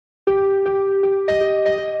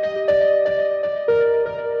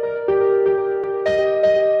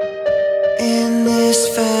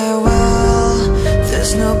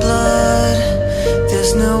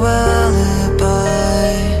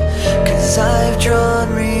I've drawn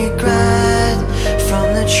regret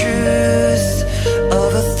from the truth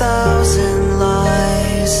of 1,000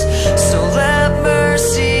 lies. So let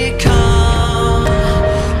mercy come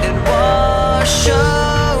and wash away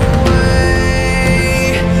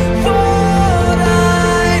what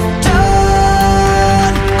I've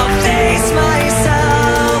done. I'll face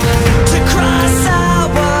myself to cross out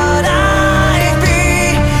what I've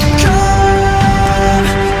become.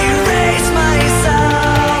 Erase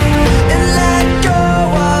myself and let go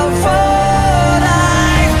of what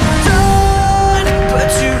I've done. Put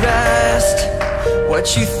to rest what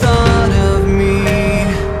you thought of me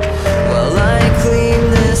while I clean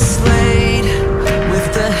this slate with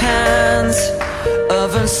the hands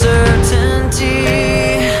of uncertainty.